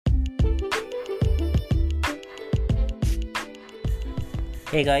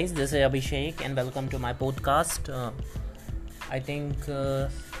Hey guys, this is Abhishek and welcome to my podcast. I think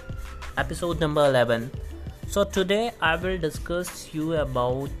episode number 11. So today I will discuss you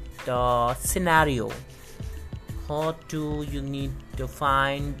about scenario. How to you need to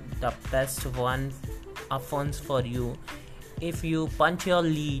find the best funds for you. If you punch your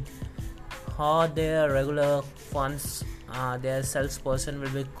lead, how their regular funds, their salesperson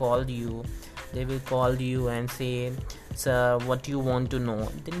will be called you. They will call you and say, "Sir, what you want to know?"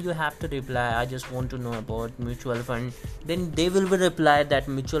 Then you have to reply, "I just want to know about mutual fund." Then they will be reply that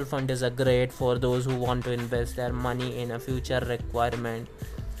mutual fund is a great for those who want to invest their money in a future requirement,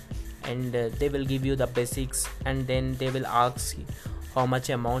 and they will give you the basics, and then they will ask you how much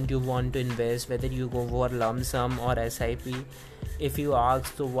amount you want to invest, whether you go for lump sum or SIP. If you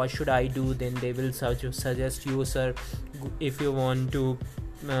ask, so what should I do, then they will suggest you, sir, if you want to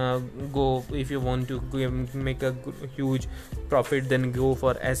if you want to make a huge profit, then go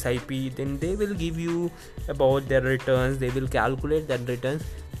for SIP. Then they will give you about their returns, they will calculate that returns.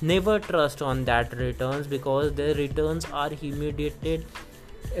 Never trust on that returns, because the returns are humiliated.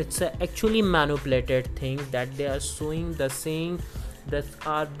 It's actually manipulated things that they are showing, the same that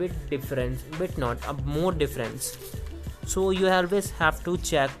are bit different, bit not a more difference. So you always have to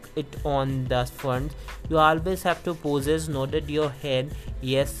check it on the funds. You always have to possess noted your head,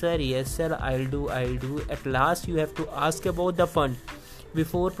 yes sir, I'll do. At last you have to ask about the fund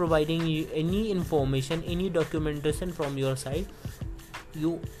before providing you any information, any documentation from your side.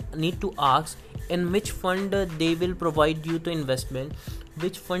 You need to ask in which fund they will provide you the investment,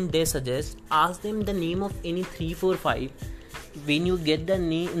 which fund they suggest. Ask them the name of any 3 4 5. When you get the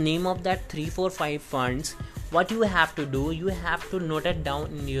name of that 3 4 5 funds, what you have to do, you have to note it down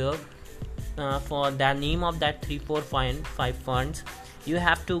in your for the name of that 3 4 5 funds. You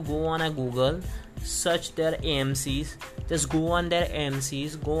have to go on a Google, search their AMCs, just go on their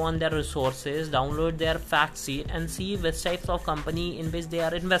AMCs, go on their resources, download their fact sheet and see which types of company in which they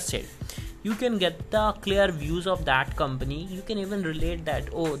are invested. You can get the clear views of that company. You can even relate that,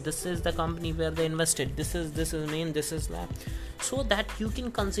 oh, this is the company where they invested, this is main, this is that, so that you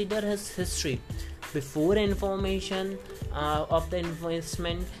can consider his history before information of the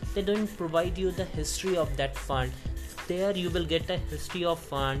investment. They don't provide you the history of that fund. There you will get a history of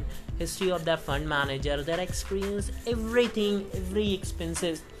fund, history of the fund manager, their experience, everything, every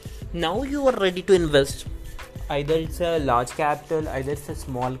expenses. Now you are ready to invest. Either it's a large capital, either it's a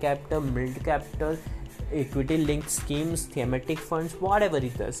small capital, mid capital, equity linked schemes, thematic funds, whatever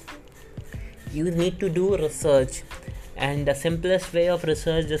it is. You need to do research, and the simplest way of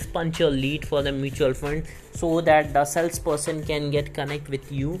research is punch your lead for the mutual fund, so that the salesperson can get connect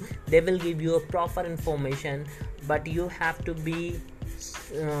with you. They will give you a proper information, but you have to be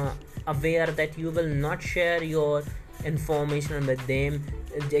aware that you will not share your information with them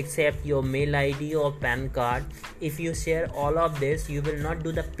except your mail ID or PAN card. If you share all of this, you will not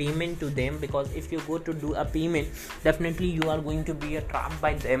do the payment to them, because if you go to do a payment, definitely you are going to be trapped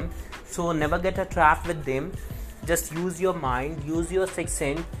by them. So never get a trap with them. Just use your mind, use your sixth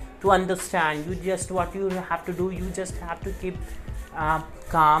sense to understand. What you have to do, you just have to keep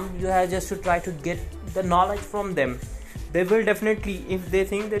calm. You have just to try to get the knowledge from them. They will definitely, if they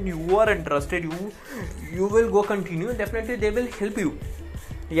think that you are interested, you will go continue, definitely they will help you.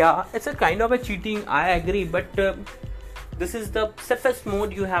 Yeah, it's a kind of a cheating, I agree, but this is the safest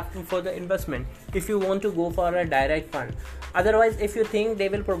mode you have to for the investment if you want to go for a direct fund. Otherwise, if you think they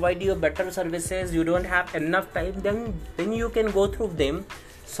will provide you better services, you don't have enough time, then you can go through them.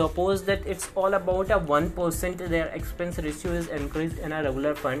 Suppose that it's all about a 1% their expense ratio is increased in a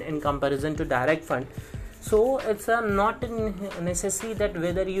regular fund in comparison to direct fund. So it's not necessary that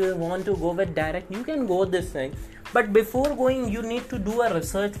whether you want to go with direct, you can go this thing. But before going, you need to do a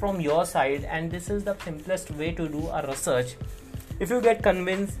research from your side, and this is the simplest way to do a research. If you get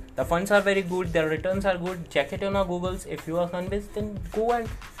convinced the funds are very good, their returns are good, check it on our Googles. If you are convinced, then go and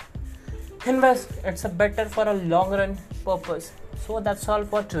invest. It's a better for a long run purpose. So that's all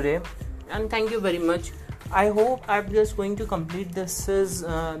for today, and thank you very much. I hope I'm just going to complete this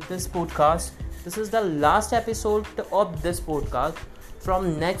podcast. This is the last episode of this podcast.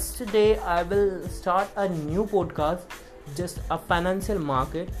 From next day, I will start a new podcast, just a financial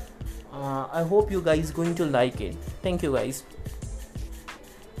market. I hope you guys going to like it. Thank you guys.